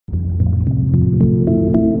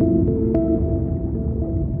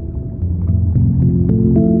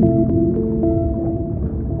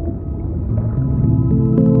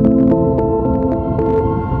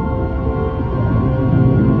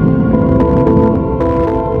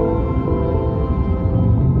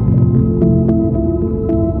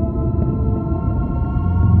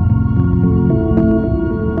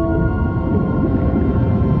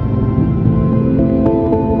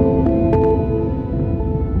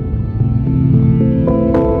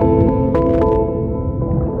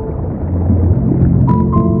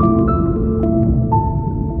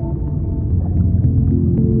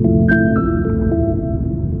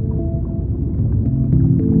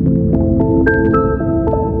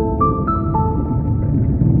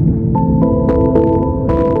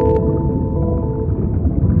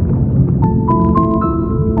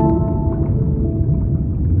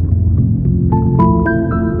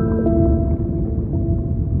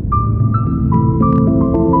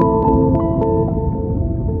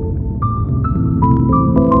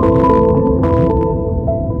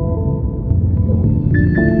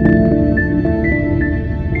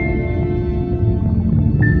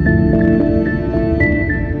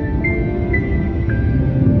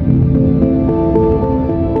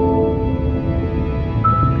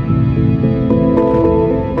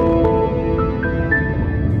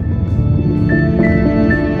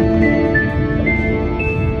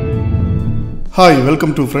Hi,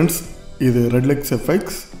 welcome to friends. இது Redlex FX.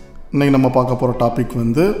 இன்னைக்கு நம்ம பார்க்க போகிற டாபிக்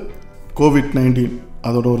வந்து COVID-19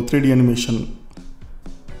 அதோட ஒரு 3D அனிமேஷன்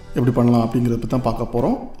எப்படி பண்ணலாம் அப்படிங்கிறத பற்றி தான் பார்க்க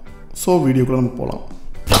போகிறோம். ஸோ வீடியோக்குள்ளே நம்ம போகலாம்.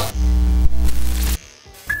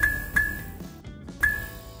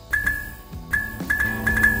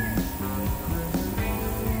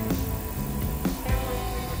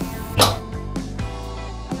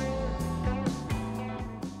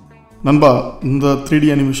 நண்பா, இந்த 3D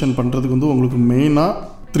அனிமேஷன் பண்ணுறதுக்கு வந்து உங்களுக்கு மெயினாக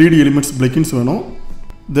 3D எலிமெண்ட்ஸ் பிளக்கின்ஸ் வேணும்.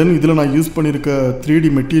 தென் இதில் நான் யூஸ் பண்ணியிருக்க 3D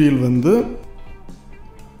மெட்டீரியல் வந்து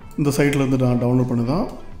இந்த சைட்டில் இருந்து நான் டவுன்லோட் பண்ணி தான்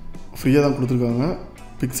ஃப்ரீயாக தான் கொடுத்துருக்காங்க.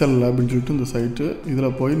 பிக்சல் லேப்னு சொல்லிட்டு இந்த சைட்டு.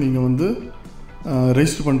 இதில் போய் நீங்கள் வந்து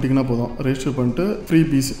ரெஜிஸ்டர் பண்ணிட்டீங்கன்னா போதும். ரெஜிஸ்டர் பண்ணிட்டு ஃப்ரீ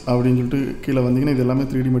பீஸ் அப்படின்னு சொல்லிட்டு கீழே வந்தீங்கன்னா இது எல்லாமே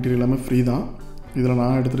 3D மெட்டீரியல் எல்லாமே ஃப்ரீ தான். இதில்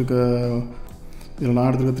நான் எடுத்திருக்க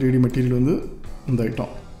 3D மெட்டீரியல் வந்து இந்த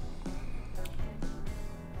ஐட்டம்.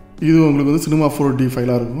 இது உங்களுக்கு வந்து சினிமா 4D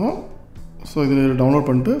ஃபைலாக இருக்கும். ஸோ இதில் டவுன்லோட்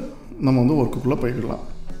பண்ணிட்டு நம்ம வந்து ஒர்க்குள்ளே போய்க்கலாம்.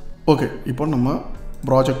 ஓகே, இப்போ நம்ம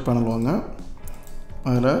ப்ராஜெக்ட் பேனல் வாங்க.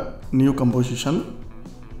 அதில் நியூ கம்போசிஷன்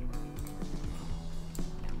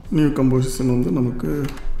வந்து நமக்கு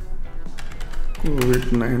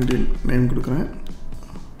COVID-19 நேம் கொடுக்குறேன்.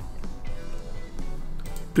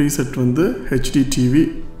 ப்ரீசெட் வந்து HDTV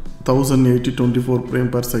 1080-24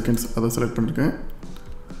 ஃப்ரேம் per செகண்ட்ஸ் அதை செலக்ட் பண்ணியிருக்கேன்.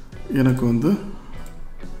 எனக்கு வந்து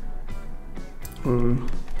ஒரு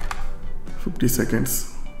 50 செகண்ட்ஸ்.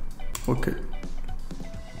 ஓகே,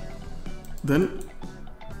 தென்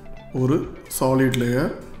ஒரு சாலிட்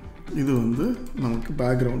லேயர். இது வந்து நமக்கு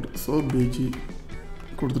பேக்ரவுண்டு. ஸோ பிஜி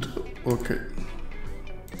கொடுத்துட்டு ஓகே.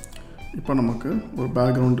 இப்போ நமக்கு ஒரு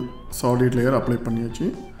பேக்ரவுண்டு சாலிட் லேயர் அப்ளை பண்ணியாச்சு.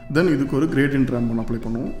 தென் இதுக்கு ஒரு கிரேடியன்ட் ரேம்ப் ஒன்று அப்ளை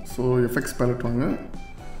பண்ணுவோம். ஸோ எஃபெக்ட்ஸ் பேலட் வாங்க.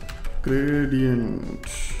 கிரேடியன்ட்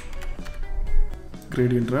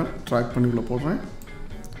ரேம்ப் ட்ராக் பண்ணி உள்ள போடுறேன்.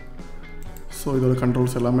 ஸோ இதோட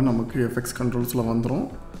கண்ட்ரோல்ஸ் எல்லாமே நமக்கு எஃபெக்ட்ஸ் கண்ட்ரோல்ஸில் வந்துடும்.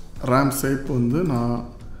 ரேம் ஷேப் வந்து நான்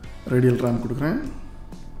ரேடியல் ரேம்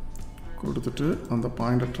கொடுத்துட்டு அந்த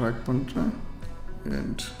பாயிண்ட்டை ட்ராக் பண்ணுறேன்.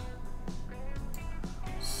 எண்ட்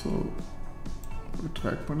ஸோ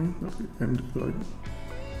ட்ராக் பண்ணி எண்ட் இது வரைக்கும்.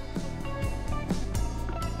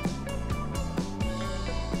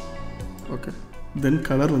 ஓகே, தென்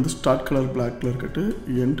கலர் வந்து ஸ்டார்ட் கலர் பிளாக் கலர் கட்டு,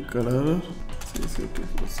 எண்ட் கலர் 6.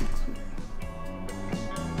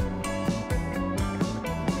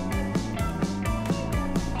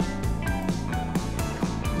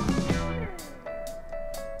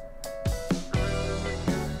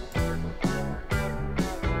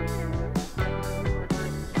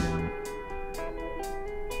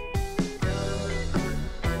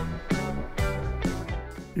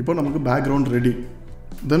 இப்போ நமக்கு பேக்ரவுண்ட் ரெடி.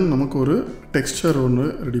 தென் நமக்கு ஒரு டெக்ஸ்சர் ஒன்று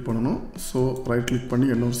ரெடி பண்ணணும். ஸோ ரைட் கிளிக் பண்ணி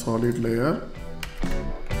இன்னொரு சாலிட் லேயர்.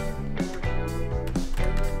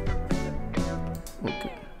 ஓகே,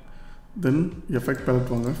 தென் எஃபெக்ட் பேலட்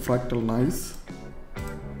வாங்க. Fractal noise.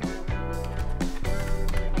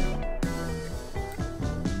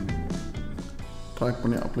 ட்ராக்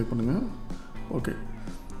பண்ணி அப்ளை பண்ணுங்கள். ஓகே,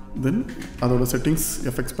 தென் அதோட செட்டிங்ஸ்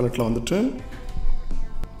எஃபெக்ட்ஸ் பேலட்டில் வந்துட்டு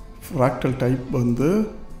ஃப்ராக்டல் டைப் வந்து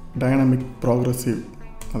டைனமிக் ப்ராக்ரெசிவ்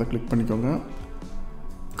அதை கிளிக் பண்ணிக்கோங்க.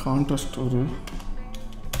 கான்ட்ராஸ்ட் ஒரு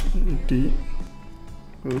 80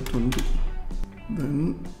 ஒரு 20. தென்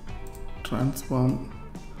transform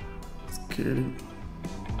scaling.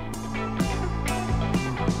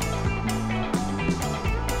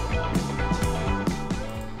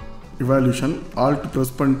 Evolution alt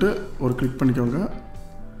press பண்ணிட்டு ஒரு கிளிக் பண்ணிக்கோங்க.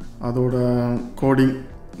 அதோட கோடிங்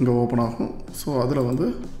இங்கே ஓப்பன் ஆகும். ஸோ அதில் வந்து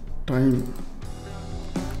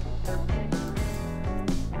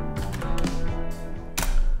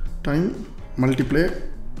டைம் மல்டிப்ளே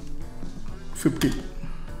 50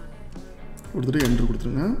 கொடுத்துட்டு என்ட்ரு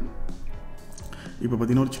கொடுத்துருங்க. இப்போ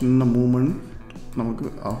பார்த்தீங்கன்னா ஒரு சின்ன மூமெண்ட் நமக்கு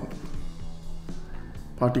ஆகும்.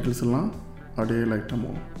 பார்ட்டிகிள்ஸ் எல்லாம் அப்படியே லைட்டாக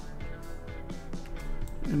மூவ்.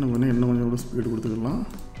 இன்னும் கொஞ்சம் எவ்வளோ ஸ்பீடு கொடுத்துக்கலாம்.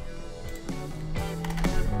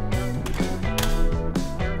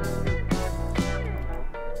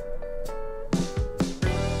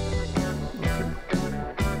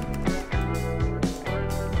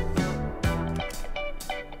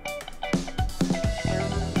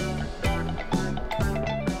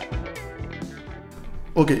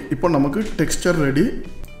 ஓகே, இப்போ நமக்கு texture ready.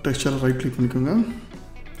 Texture right click பண்ணிக்கோங்க.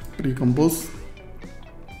 ரீகம்போஸ்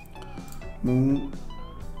மூவ்.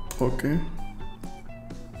 Okay,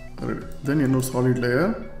 ready. தென் இன்னொரு சாலிட்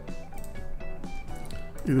லேயர்.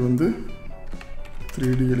 இது வந்து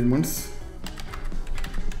 3D எலிமெண்ட்ஸ்.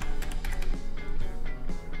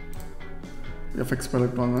 எஃபெக்ட்ஸ்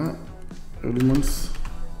பேலட் வாங்க. எலிமெண்ட்ஸ்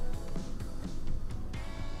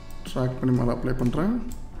ட்ராக் பண்ணி மேலே அப்ளை பண்ணுறேன்.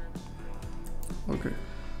 ஓகே,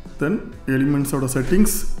 தென் எலிமெண்ட்ஸோட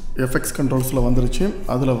செட்டிங்ஸ் எஃபெக்ட்ஸ் கண்ட்ரோல்ஸில் வந்துருச்சு.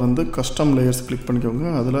 அதில் வந்து கஸ்டம் லேயர்ஸ் கிளிக் பண்ணிக்கோங்க.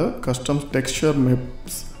 அதில் கஸ்டம் டெக்ஸ்சர்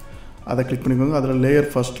மேப்ஸ் அதை கிளிக் பண்ணிக்கோங்க. அதில் லேயர்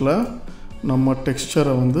ஃபஸ்ட்டில் நம்ம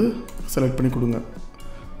டெக்ஸ்சரை வந்து செலக்ட் பண்ணி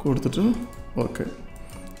கொடுத்துட்டு ஓகே.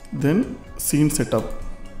 தென் சீன் செட்டப்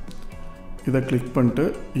இதை கிளிக் பண்ணிட்டு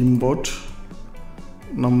இம்போர்ட்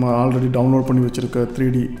நம்ம ஆல்ரெடி டவுன்லோட் பண்ணி வச்சுருக்க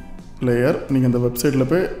 3D லேயர் நீங்கள் இந்த வெப்சைட்டில்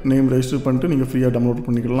போய் நேம் ரெஜிஸ்டர் பண்ணிட்டு நீங்கள் ஃப்ரீயாக டவுன்லோட்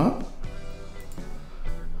பண்ணிக்கலாம்.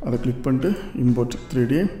 அதை கிளிக் பண்ணிட்டு இம்போர்ட்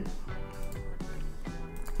 3D.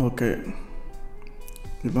 ஓகே,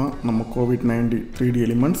 இதுதான் நம்ம COVID-19 3D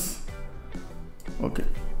எலிமெண்ட்ஸ். ஓகே,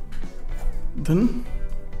 தென்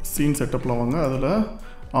சீன் செட்டப்பில் வாங்க. அதில்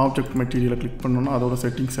ஆப்ஜெக்ட் மெட்டீரியலை கிளிக் பண்ணோன்னா அதோட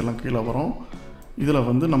செட்டிங்ஸ் எல்லாம் கீழே வரும். இதில்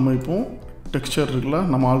வந்து நம்ம இப்போது டெக்ஸ்சர் இருக்குல்ல,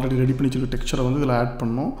 நம்ம ஆல்ரெடி ரெடி பண்ணி வச்சுருக்க டெக்ஸ்சரை வந்து இதில் ஆட்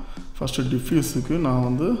பண்ணோம். ஃபஸ்ட்டு டிஃப்யூஸுக்கு நான்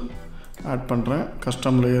வந்து ஆட் பண்ணுறேன்.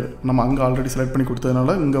 கஸ்டம் லேயர் நம்ம அங்கே ஆல்ரெடி செலக்ட் பண்ணி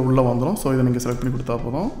கொடுத்ததுனால இங்கே உள்ளே வந்துடும். ஸோ இதை நீங்கள் செலக்ட் பண்ணி கொடுத்தா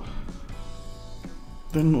போதும்.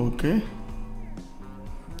 தென் ஓகே,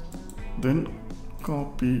 தென்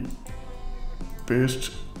காப்பி பேஸ்ட்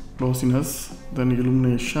க்ளோசினஸ், தென்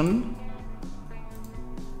illumination,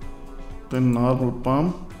 then normal palm,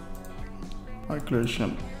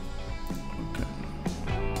 calculation. Okay.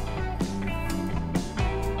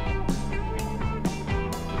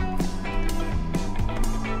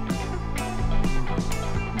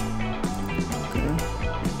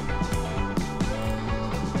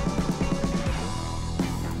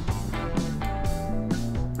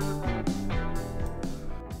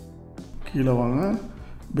 கீழே வாங்க.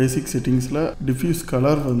 பேசிக் செட்டிங்ஸில் டிஃப்யூஸ்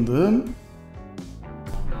கலர் வந்து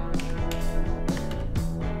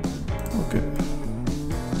ஓகே,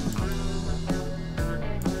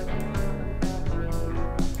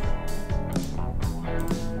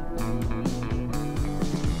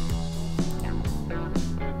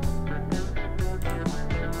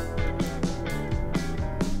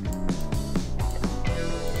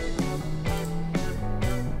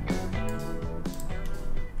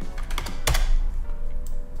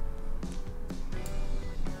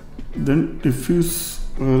 தென் டிஃப்யூஸ்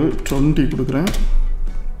ஒரு 20 கொடுக்குறேன்.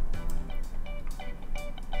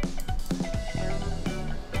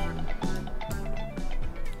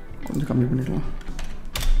 கொஞ்சம் கம்மி பண்ணிக்கலாம்.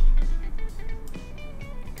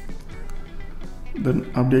 தென்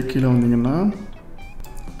அப்படியே கீழே வந்தீங்கன்னா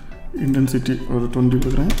இன்டென்சிட்டி ஒரு 20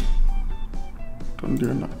 கொடுக்குறேன். 20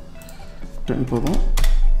 வேண்டாம், 10 போதும்.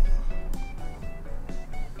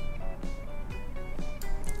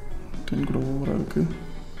 கூட ஓவராக இருக்குது.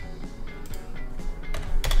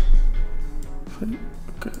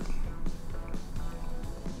 ஓகே,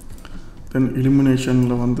 தென்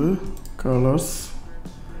illuminationல வந்து கலர்ஸ்,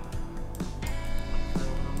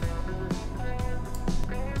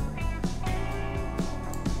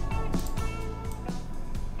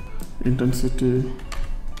 intensity,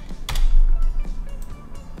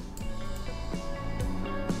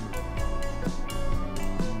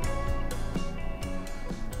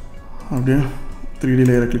 அப்படியே 3D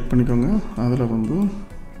லேயரை கிளிக் பண்ணிக்கோங்க. அதில் வந்து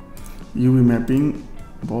UV mapping,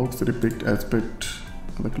 box repeat aspect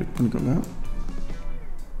அதை கிளிக் பண்ணிக்கோங்க.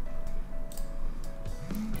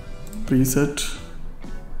 ப்ரீசெட்,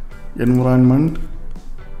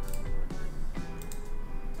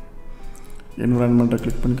 என்விரான்மெண்ட்டை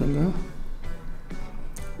கிளிக் பண்ணிக்கோங்க.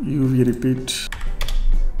 UV repeat,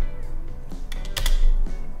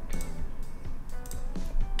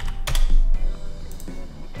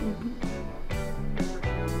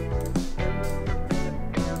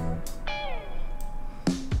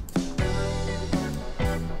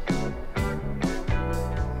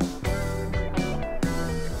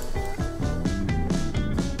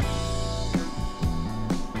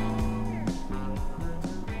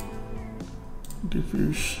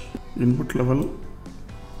 diffuse, input level,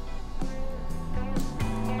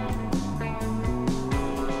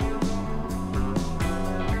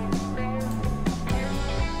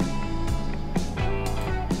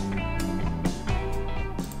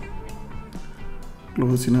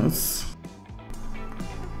 closeness,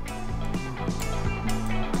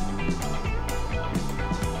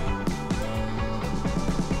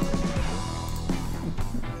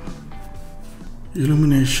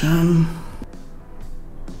 illumination,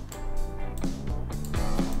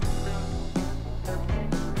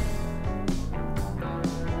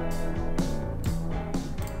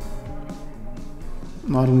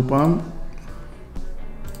 normal palm,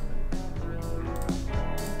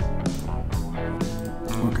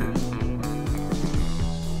 okay.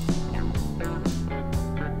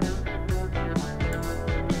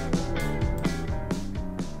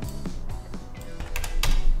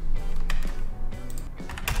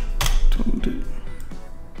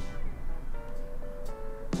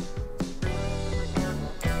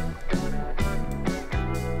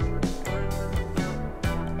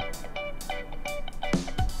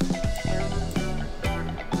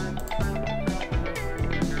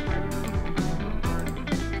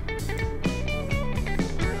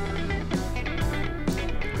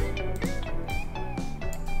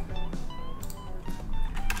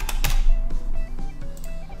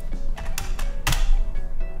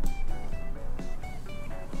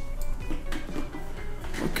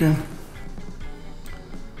 Okay.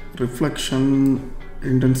 Reflection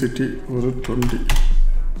intensity ஒரு 20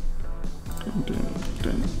 10.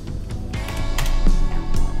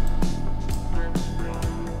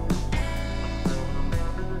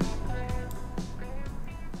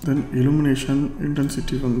 தென் illumination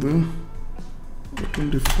intensity வந்து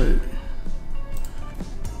 25.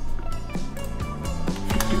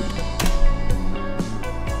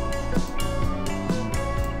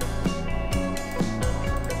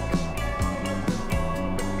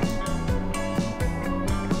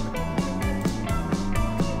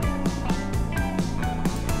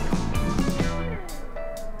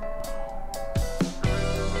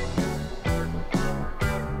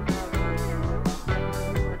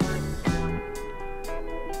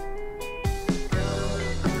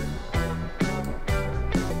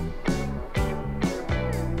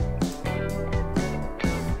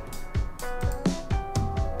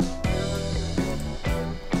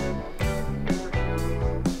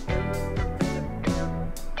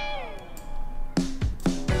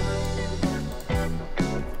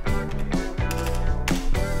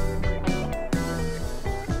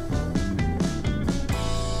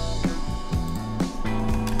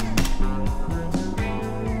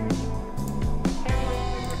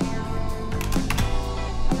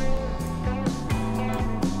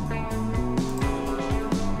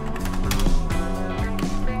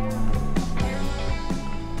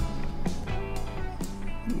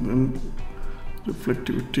 Then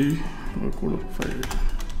reflectivity கூட 5.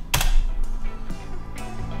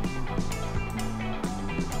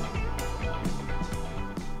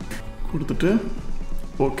 கொடுத்துட்டு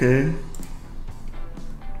ஓகே.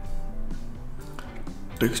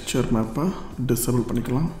 டெக்ஸ்சர் மேப்பை டிசேபிள்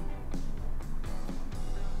பண்ணிக்கலாம்.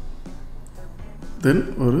 தென்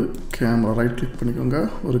ஒரு கேமரா ரைட் கிளிக் பண்ணிக்கோங்க.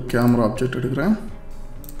 ஒரு கேமரா ஆப்ஜெக்ட் எடுக்கிறேன்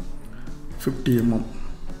 50 mm.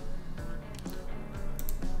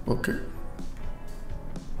 ஓகே.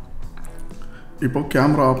 இப்போ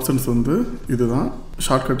கேமரா ஆப்ஷன்ஸ் வந்து இதுதான்.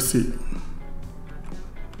 Shortcut C.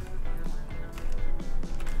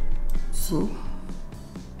 So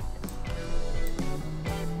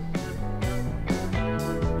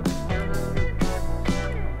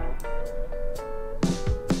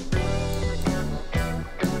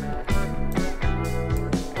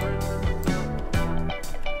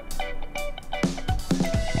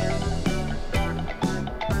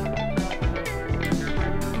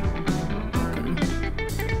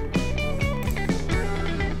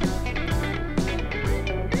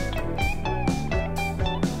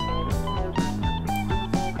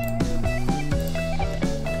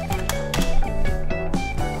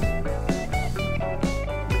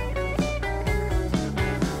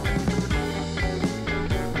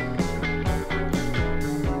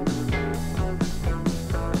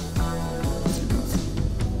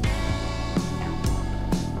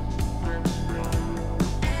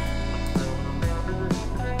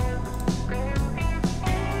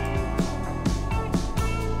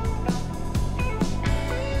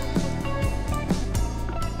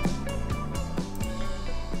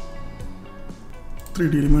three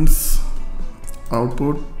elements,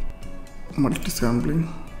 output, multi-sampling,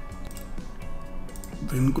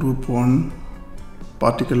 then group 1,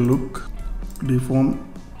 particle look, deform,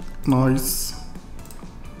 noise,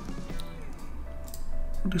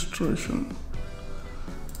 distortion,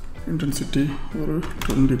 intensity ஒரு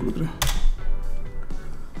 20 கொடுக்குறேன்.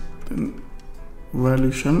 then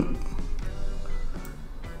valuation,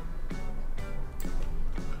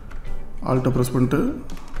 alt press பண்ணிட்டு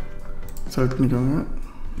செலக்ட் பண்ணிக்கோங்க.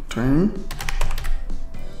 டைம்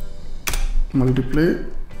மல்டிப்ளை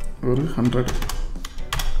ஒரு 100.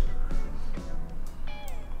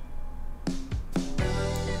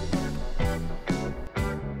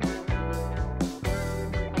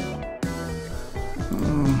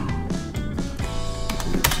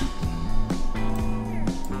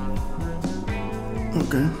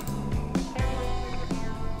 Okay.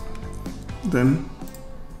 Then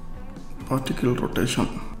particle rotation,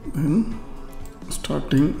 then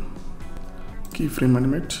starting keyframe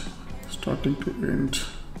animate, starting to end.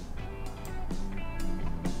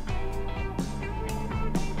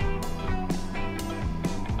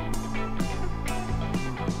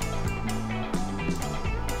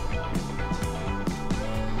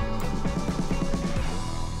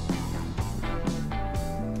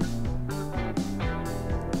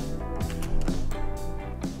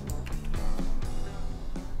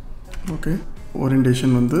 Okay.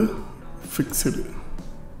 Orientation வந்து fixed.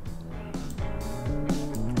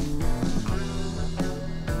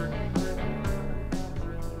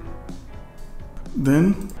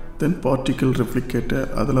 தென் particle ரெப்ளிகேட்டர்,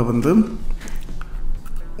 அதில் வந்து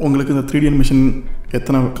உங்களுக்கு இந்த 3D அனிமேஷன்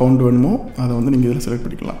எத்தனை கவுண்ட் வேணுமோ அதை வந்து நீங்கள் இதில் செலக்ட்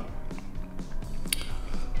பண்ணிக்கலாம்.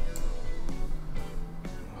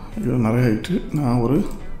 இது நிறைய ஆகிட்டு நான் ஒரு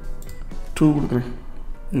 2 கொடுக்குறேன்.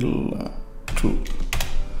 இல்லை 2.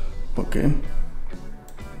 ஓகே,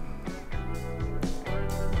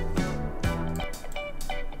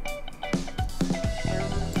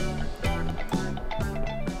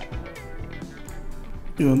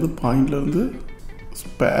 இது வந்து பாயிண்ட்லேருந்து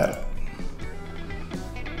ஸ்பேர்.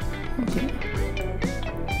 ஓகே,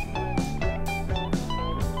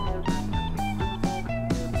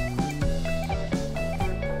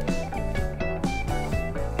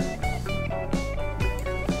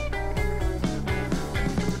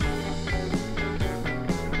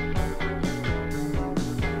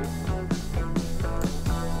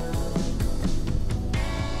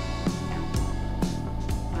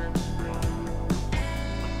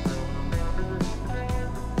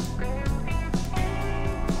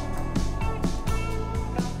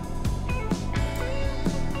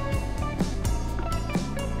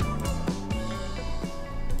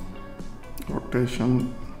 ரொட்டேஷன்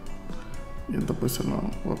எந்த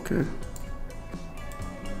பொசிஷன்? Okay,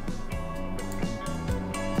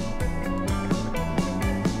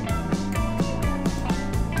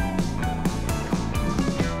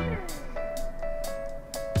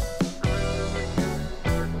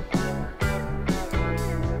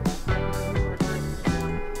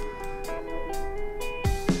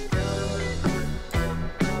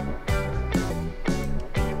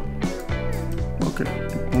 okay.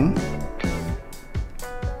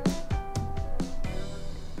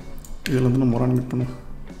 இதில் வந்து நம்ம ரன் பண்ணோம்.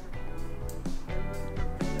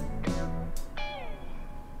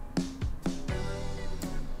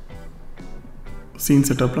 சீன்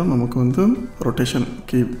செட்டப்பில் நமக்கு வந்து rotation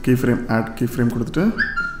key frame add key frame கொடுத்துட்டு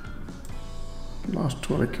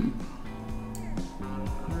லாஸ்ட் வரைக்கும்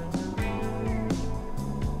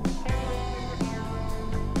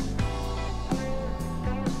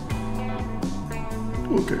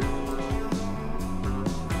okay.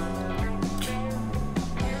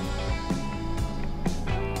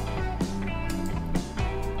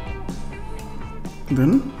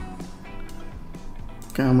 Then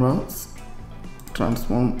cameras,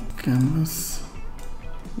 transform cameras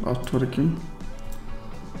last வரைக்கும்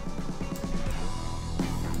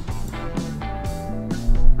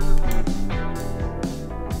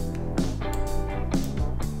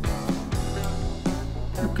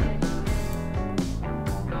ஓகே.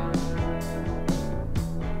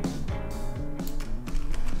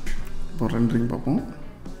 இப்போ ரெண்டரிங் பார்ப்போம்.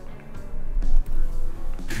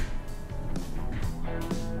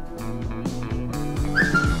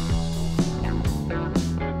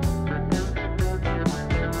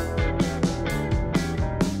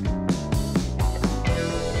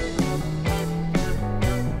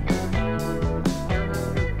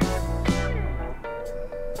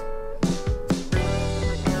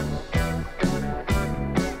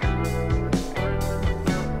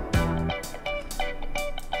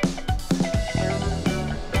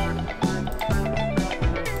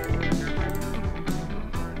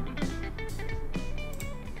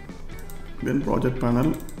 Then project panel,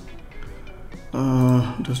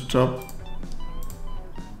 desktop,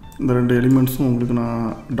 இந்த ரெண்டு எலிமெண்ட்ஸும் உங்களுக்கு நான்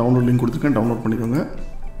டவுன்லோட் லிங்க் கொடுத்துருக்கேன், டவுன்லோட் பண்ணிக்கோங்க.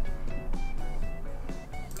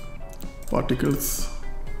 particles,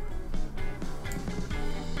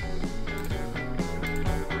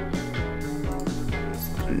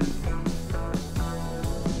 screen,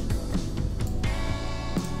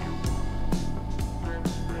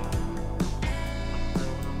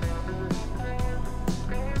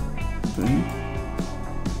 then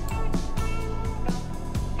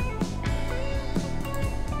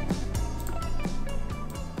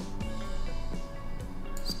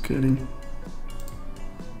scaling,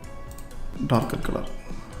 darker color.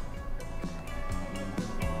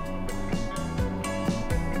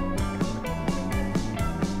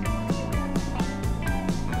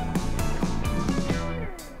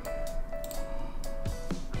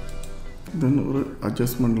 Then ஒரு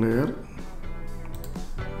adjustment layer,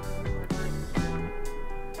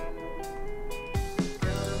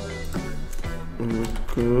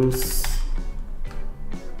 curves,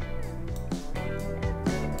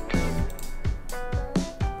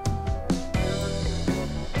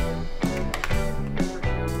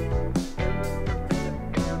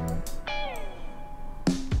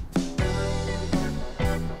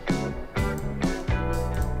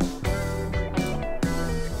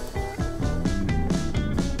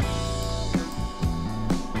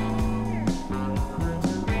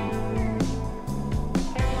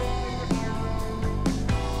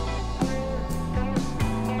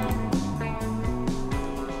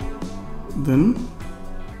 தென்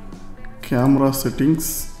கேமரா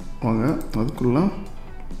செட்டிங்ஸ் வாங்க, அதுக்குள்ள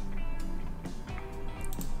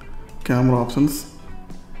camera options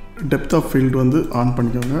depth of field வந்து ஆன்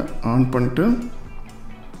பண்ணிக்கோங்க. ஆன் பண்ணிட்டு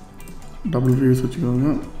டபுள் வியூஸ் வச்சுக்கோங்க.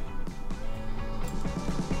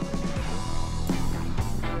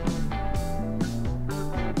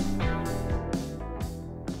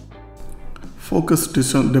 Focus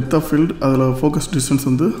distance, depth of field, அதில் ஃபோக்கஸ் டிஸ்டன்ஸ்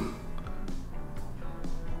வந்து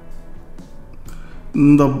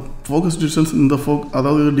இந்த ஃபோக்கஸ் டிஸ்டன்ஸ் இந்த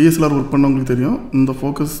அதாவது டிஎஸ்எல்ஆர் ஒர்க் பண்ணவங்களுக்கு தெரியும். இந்த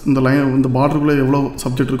ஃபோக்கஸ் இந்த லைன் இந்த பார்டருக்குள்ளே எவ்வளோ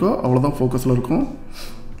சப்ஜெக்ட் இருக்கோ அவ்வளோதான் ஃபோக்கஸில் இருக்கும்.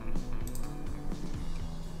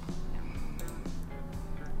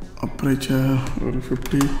 அப்பரேச்சர் ஒரு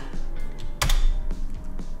 50-75.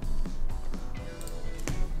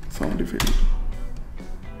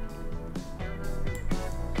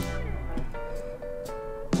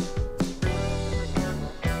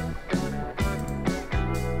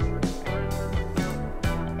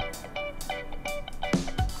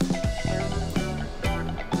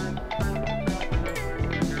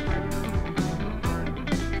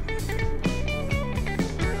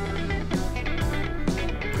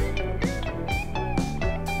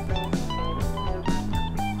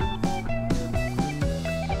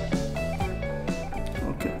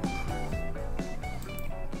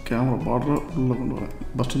 கேமரா பார்டர் உள்ளே கொண்டு வரேன்.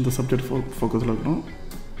 ஃபஸ்ட் இந்த சப்ஜெக்ட் ஃபோக்கஸில் இருக்கணும்.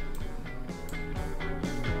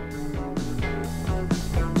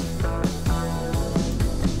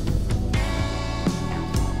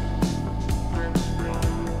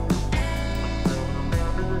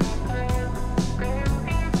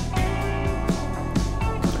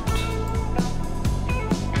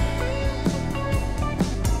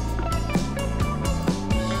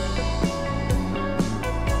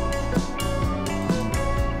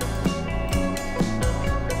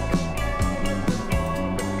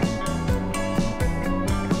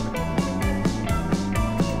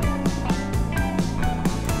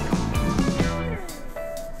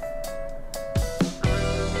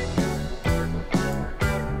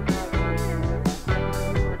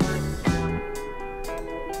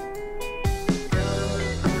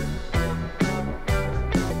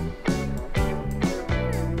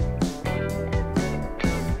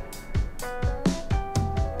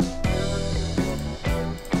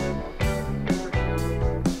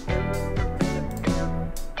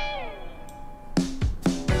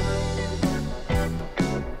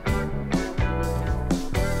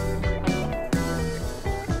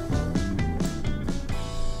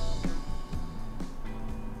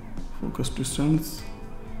 Focus distance,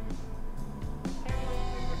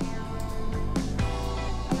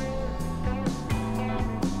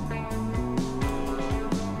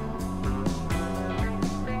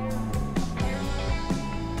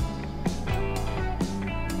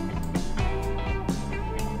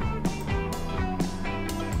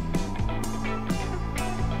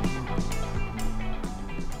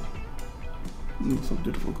 இந்த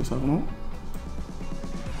சப்ஜெக்ட் ஃபோக்கஸ் ஆகணும்.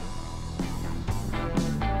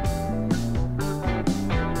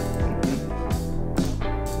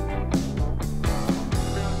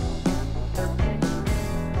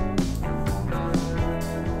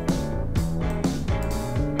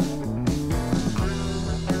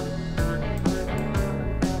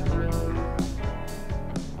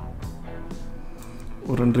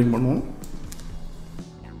 ஒரு ரெண்டரிங் பண்ணுவோம்.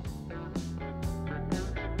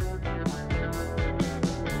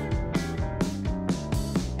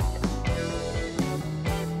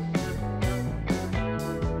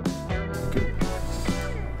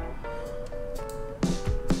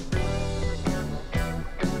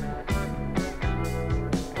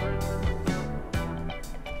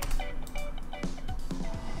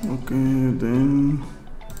 Okay, then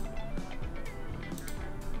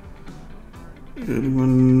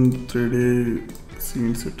element 3D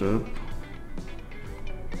scene setup.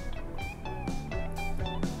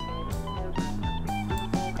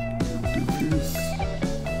 Diffuse.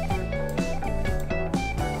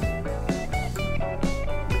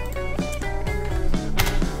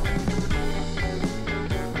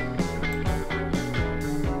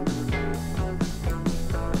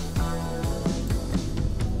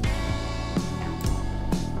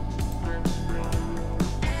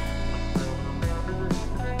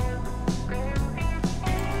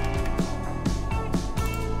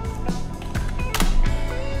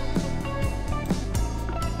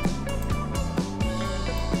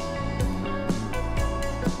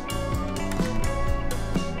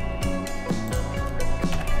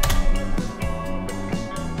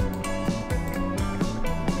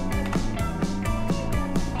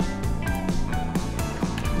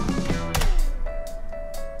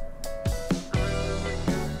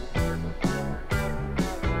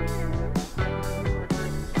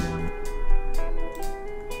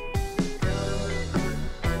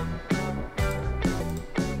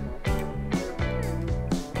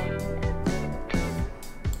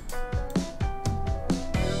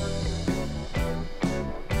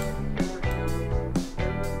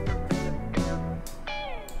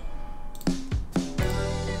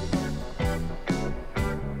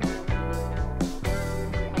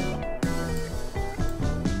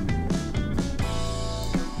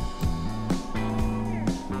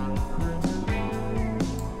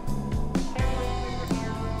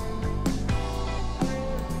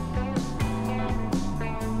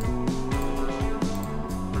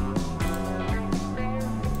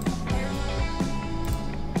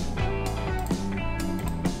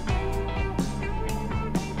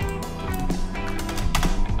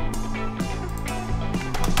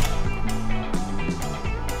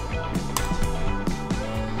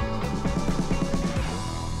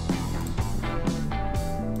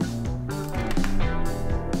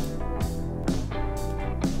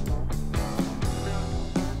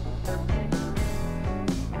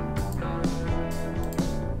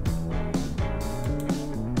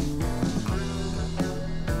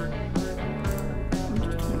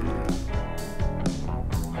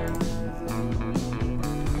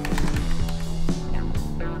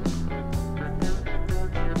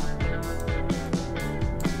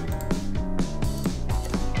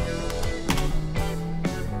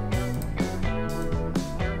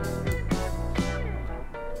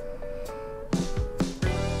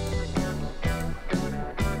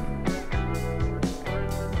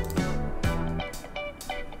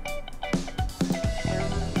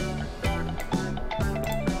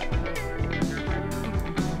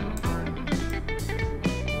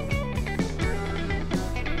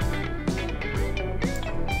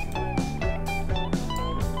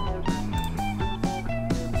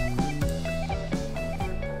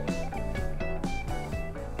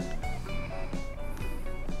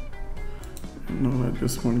 இன்னொரு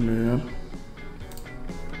adjustment layer.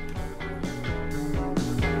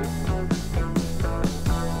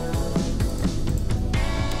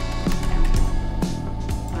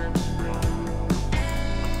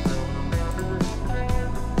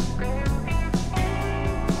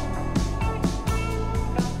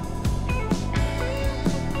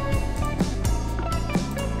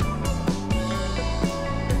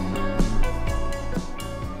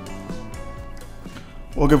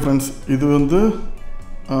 ஓகே ஃப்ரெண்ட்ஸ், இது வந்து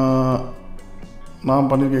நான்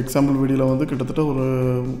பண்ணியிருக்க எக்ஸாம்பிள் வீடியோவில் வந்து கிட்டத்தட்ட ஒரு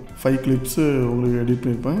 5 கிளிப்ஸு உங்களுக்கு எடிட்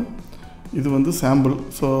பண்ணியிருப்பேன். இது வந்து சாம்பிள்.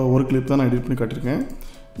 ஸோ ஒரு கிளிப் தான் நான் எடிட் பண்ணி காட்டியிருக்கேன்.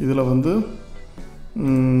 இதில் வந்து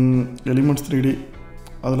எலிமெண்ட்ஸ் 3D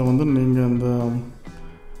அதில் வந்து நீங்கள் இந்த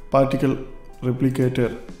பார்ட்டிக்கல்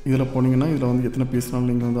ரெப்ளிகேட்டர் இதில் போனீங்கன்னா இதில் வந்து எத்தனை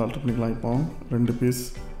பீஸ்னாலும் நீங்கள் வந்து ஆல்டர் பண்ணிக்கலாம். இப்போ 2 பீஸ்,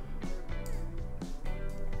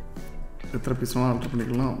 எத்தனை பீஸ்னாலும் ஆல்டர்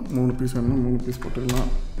பண்ணிக்கலாம். 3 பீஸ் வேணும்னா 3 பீஸ்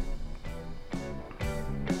போட்டுக்கலாம்.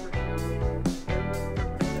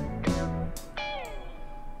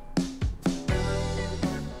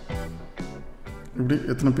 இப்படி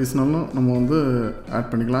எத்தனை பீஸ்னாலும் நம்ம வந்து ஆட்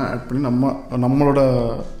பண்ணிக்கலாம். ஆட் பண்ணி நம்மளோட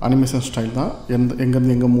அனிமேஷன் ஸ்டைல் தான்.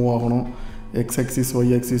 எங்கேருந்து எங்கே மூவ் ஆகணும், X axis,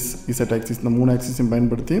 Y axis, Z axis, இந்த 3 ஆக்சிஸையும்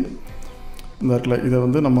பயன்படுத்தி இந்த இடத்துல இதை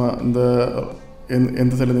வந்து நம்ம இந்த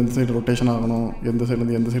எந்த சைட்லேருந்து எந்த சைடு ரொட்டேஷன் ஆகணும், எந்த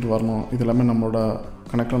சைட்லேருந்து எந்த சைடு வரணும், இது எல்லாமே நம்மளோட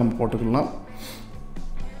கனெக்டில் நம்ம போட்டுக்கலாம்.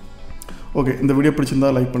 ஓகே, இந்த வீடியோ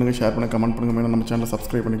பிடிச்சிருந்தால் லைக் பண்ணுங்கள், ஷேர் பண்ணுங்கள், கமெண்ட் பண்ணுங்கள். மேலே நம்ம சேனலை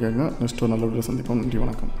சப்ஸ்கிரைப் பண்ணிக்கோங்க. நெக்ஸ்ட் ஒரு நல்ல வீடியோ சந்திப்போம். நன்றி,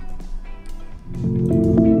 வணக்கம்.